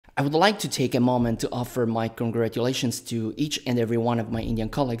I would like to take a moment to offer my congratulations to each and every one of my Indian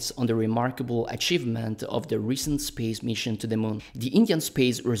colleagues on the remarkable achievement of the recent space mission to the moon. The Indian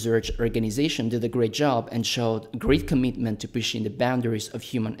Space Research Organization did a great job and showed great commitment to pushing the boundaries of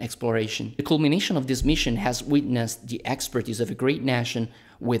human exploration. The culmination of this mission has witnessed the expertise of a great nation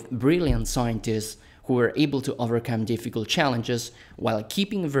with brilliant scientists who were able to overcome difficult challenges while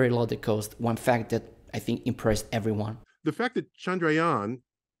keeping very low the cost, one fact that I think impressed everyone. The fact that Chandrayaan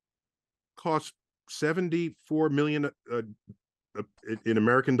cost 74 million in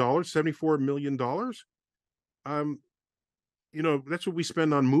American dollars, $74 million. That's what we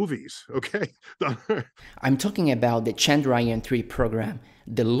spend on movies, okay? I'm talking about the Chandrayaan-3 program,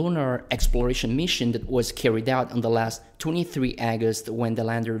 the lunar exploration mission that was carried out on the last 23 August when the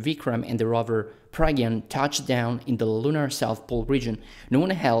lander Vikram and the rover Pragyan touched down in the lunar South Pole region, no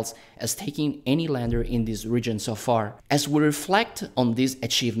one else has taken any lander in this region so far. As we reflect on this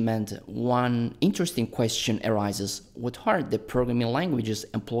achievement, one interesting question arises: what are the programming languages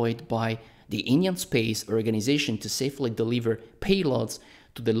employed by the Indian Space Organization to safely deliver payloads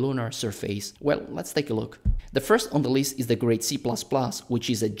to the lunar surface? Well, let's take a look. The first on the list is the great C++, which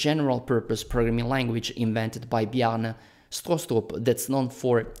is a general-purpose programming language invented by Bjarne Stroustrup that's known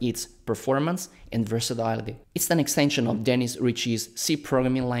for its performance and versatility. It's an extension of Dennis Ritchie's C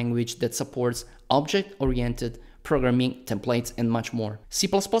programming language that supports object-oriented programming, templates, and much more. C++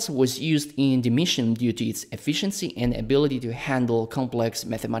 was used in the mission due to its efficiency and ability to handle complex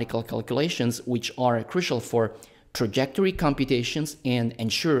mathematical calculations, which are crucial for trajectory computations and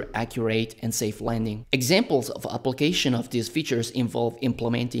ensure accurate and safe landing. Examples of application of these features involve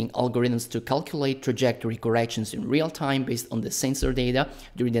implementing algorithms to calculate trajectory corrections in real time based on the sensor data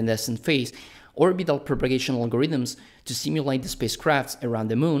during the descent phase, orbital propagation algorithms to simulate the spacecrafts around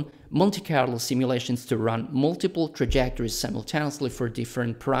the moon, Monte Carlo simulations to run multiple trajectories simultaneously for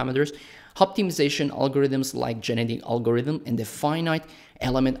different parameters, optimization algorithms like genetic algorithm, and the finite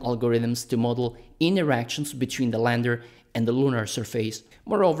element algorithms to model interactions between the lander and the lunar surface.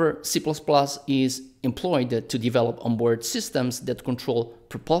 Moreover, C++ is employed to develop onboard systems that control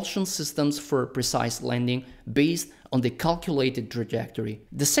propulsion systems for precise landing based on the calculated trajectory.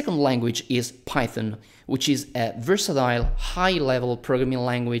 The second language is Python, which is a versatile, high-level programming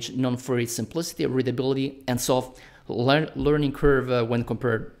language known for its simplicity, readability, and soft learning curve when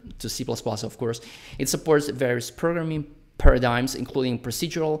compared to C++, of course. It supports various programming paradigms, including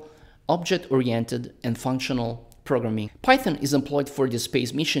procedural, object-oriented, and functional programming. Python is employed for the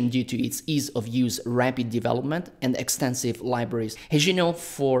space mission due to its ease of use, rapid development, and extensive libraries. As you know,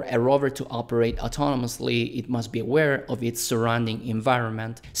 for a rover to operate autonomously, it must be aware of its surrounding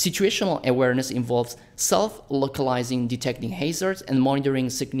environment. Situational awareness involves self-localizing, detecting hazards, and monitoring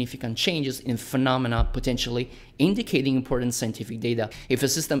significant changes in phenomena, potentially indicating important scientific data. If a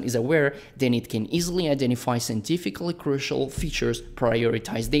system is aware, then it can easily identify scientifically crucial features,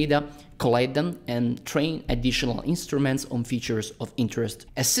 prioritize data, collate them, and train additional instruments on features of interest.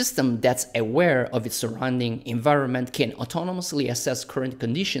 A system that's aware of its surrounding environment can autonomously assess current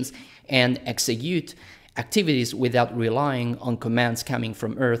conditions and execute activities without relying on commands coming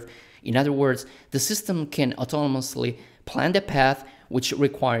from Earth. In other words, the system can autonomously plan the path, which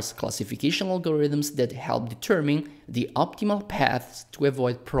requires classification algorithms that help determine the optimal paths to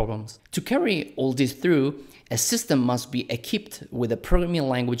avoid problems. To carry all this through, a system must be equipped with a programming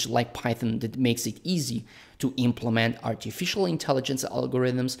language like Python that makes it easy to implement artificial intelligence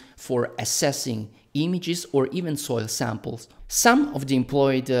algorithms for assessing images or even soil samples. Some of the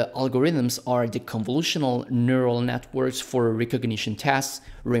employed algorithms are the convolutional neural networks for recognition tasks,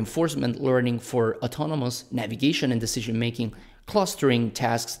 reinforcement learning for autonomous navigation and decision-making, clustering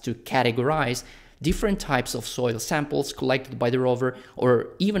tasks to categorize different types of soil samples collected by the rover, or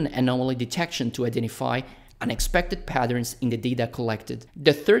even anomaly detection to identify unexpected patterns in the data collected.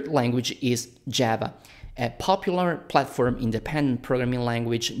 The third language is Java, a popular platform-independent programming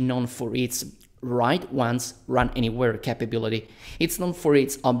language known for its write once, run anywhere capability. It's known for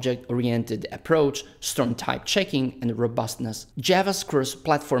its object-oriented approach, strong type checking, and robustness. Java's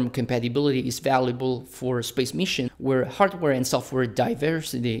cross-platform compatibility is valuable for space missions where hardware and software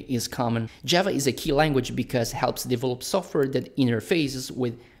diversity is common. Java is a key language because it helps develop software that interfaces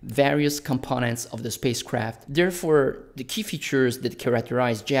with various components of the spacecraft. Therefore, the key features that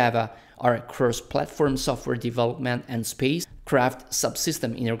characterize Java are cross-platform software development and spacecraft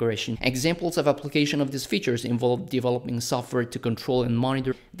subsystem integration. Examples of application of these features involve developing software to control and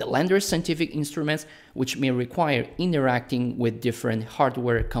monitor the lander's scientific instruments, which may require interacting with different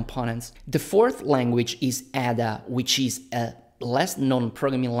hardware components. The fourth language is Ada, which is a less known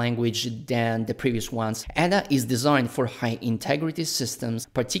programming language than the previous ones. Ada is designed for high integrity systems,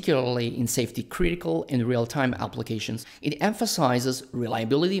 particularly in safety critical and real-time applications. It emphasizes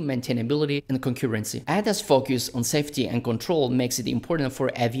reliability, maintainability, and concurrency. Ada's focus on safety and control makes it important for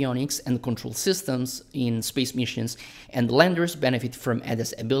avionics and control systems in space missions, and landers benefit from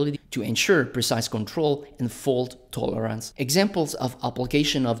Ada's ability to ensure precise control and fault tolerance. Examples of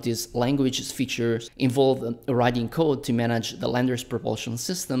application of this language's features involve writing code to manage the lander's propulsion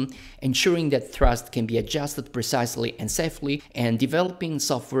system, ensuring that thrust can be adjusted precisely and safely, and developing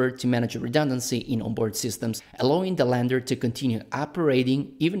software to manage redundancy in onboard systems, allowing the lander to continue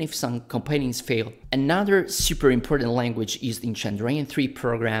operating even if some components fail. Another super important language used in Chandrayaan-3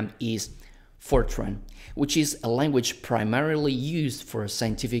 program is Fortran, which is a language primarily used for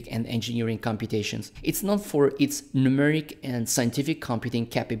scientific and engineering computations. It's known for its numeric and scientific computing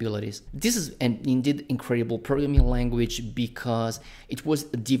capabilities. This is an indeed incredible programming language because it was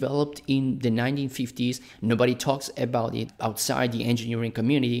developed in the 1950s. Nobody talks about it outside the engineering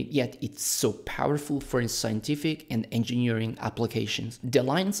community, yet it's so powerful for scientific and engineering applications. The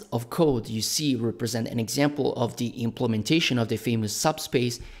lines of code you see represent an example of the implementation of the famous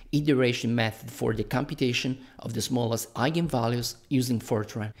subspace iteration method for the computation of the smallest eigenvalues using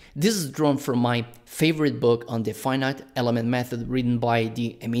Fortran. This is drawn from my favorite book on the finite element method written by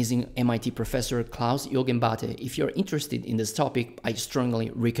the amazing MIT professor Klaus-Jürgen Bathe. If you're interested in this topic, I strongly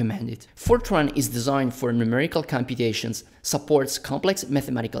recommend it. Fortran is designed for numerical computations, supports complex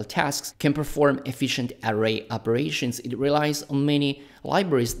mathematical tasks, can perform efficient array operations. It relies on many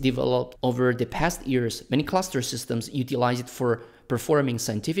libraries developed over the past years. Many cluster systems utilize it for performing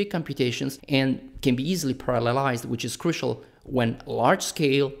scientific computations and can be easily parallelized, which is crucial when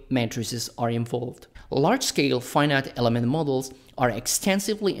large-scale matrices are involved. Large-scale finite element models are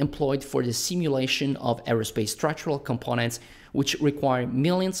extensively employed for the simulation of aerospace structural components, which require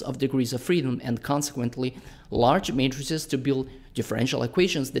millions of degrees of freedom and consequently large matrices to build differential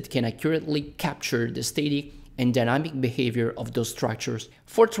equations that can accurately capture the static and dynamic behavior of those structures.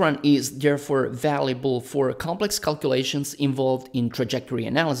 Fortran is therefore valuable for complex calculations involved in trajectory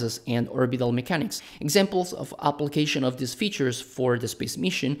analysis and orbital mechanics. Examples of application of these features for the space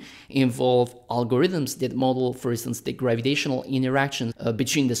mission involve algorithms that model, for instance, the gravitational interactions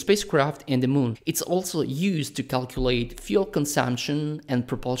between the spacecraft and the moon. It's also used to calculate fuel consumption and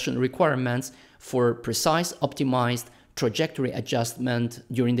propulsion requirements for precise, optimized trajectory adjustment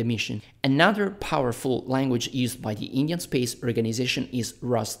during the mission. Another powerful language used by the Indian Space Organization is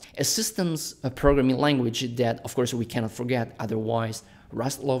Rust, a systems programming language that, of course, we cannot forget, otherwise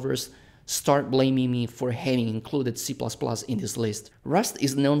Rust lovers start blaming me for having included C++ in this list. Rust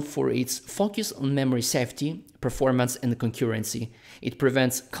is known for its focus on memory safety, performance, and concurrency. It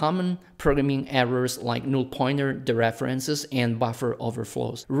prevents common programming errors like null pointer dereferences and buffer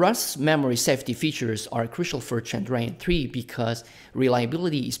overflows. Rust's memory safety features are crucial for Chandrayaan-3 because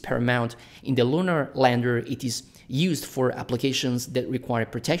reliability is paramount. In the lunar lander, it is used for applications that require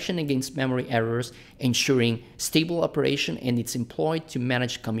protection against memory errors, ensuring stable operation, and it's employed to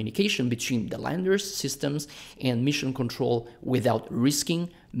manage communication between the lander's systems and mission control without risking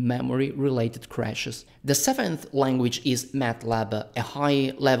memory-related crashes. The seventh language is MATLAB, a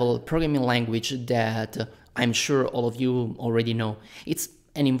high-level programming language that I'm sure all of you already know. It's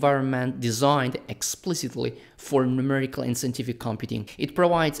an environment designed explicitly for numerical and scientific computing. It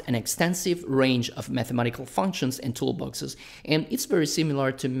provides an extensive range of mathematical functions and toolboxes, and it's very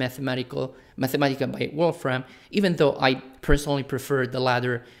similar to Mathematica by Wolfram, even though I personally prefer the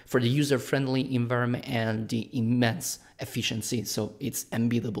latter for the user-friendly environment and the immense efficiency, so it's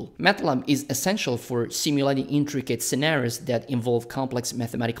unbeatable. MATLAB is essential for simulating intricate scenarios that involve complex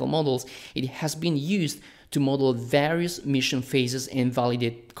mathematical models. It has been used to model various mission phases and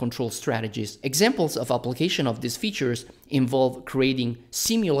validate control strategies. Examples of application of these features involve creating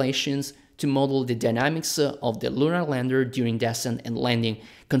simulations to model the dynamics of the lunar lander during descent and landing,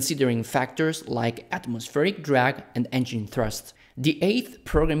 considering factors like atmospheric drag and engine thrust. The eighth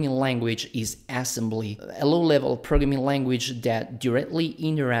programming language is assembly, a low-level programming language that directly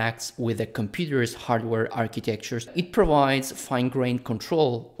interacts with the computer's hardware architectures. It provides fine-grained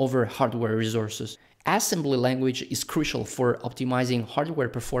control over hardware resources. Assembly language is crucial for optimizing hardware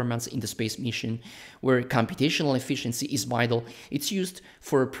performance in the space mission, where computational efficiency is vital. It's used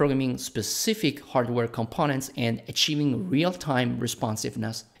for programming specific hardware components and achieving real-time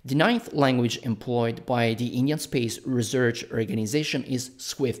responsiveness. The ninth language employed by the Indian Space Research Organization is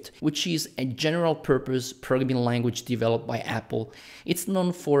Swift, which is a general-purpose programming language developed by Apple. It's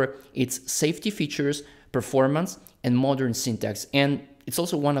known for its safety features, performance, and modern syntax, and it's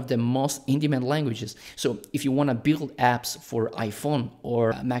also one of the most in-demand languages. So if you want to build apps for iPhone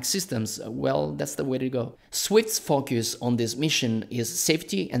or Mac systems, well, that's the way to go. Swift's focus on this mission is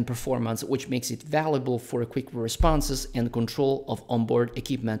safety and performance, which makes it valuable for quick responses and control of onboard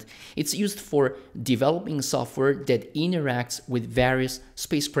equipment. It's used for developing software that interacts with various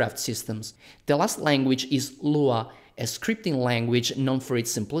spacecraft systems. The last language is Lua, a scripting language known for its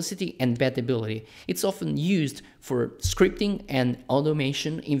simplicity and batability. It's often used for scripting and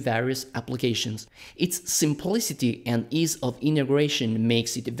automation in various applications. Its simplicity and ease of integration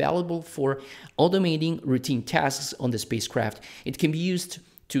makes it valuable for automating routine tasks on the spacecraft. It can be used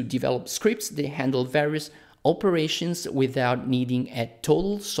to develop scripts that handle various operations without needing a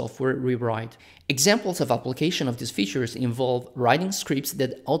total software rewrite. Examples of application of these features involve writing scripts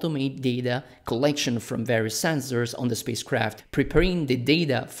that automate data collection from various sensors on the spacecraft, preparing the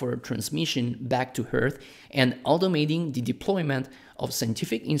data for transmission back to Earth, and automating the deployment of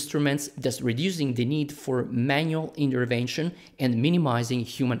scientific instruments, thus reducing the need for manual intervention and minimizing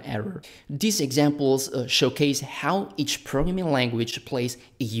human error. These examples showcase how each programming language plays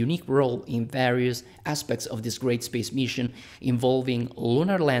a unique role in various aspects of this great space mission involving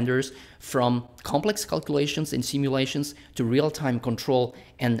lunar landers, from complex calculations and simulations to real-time control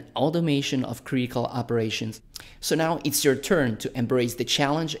and automation of critical operations. So now it's your turn to embrace the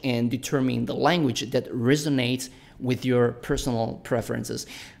challenge and determine the language that resonates with your personal preferences.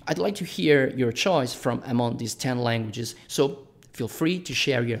 I'd like to hear your choice from among these 10 languages, so feel free to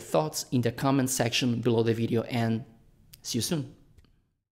share your thoughts in the comment section below the video, and see you soon.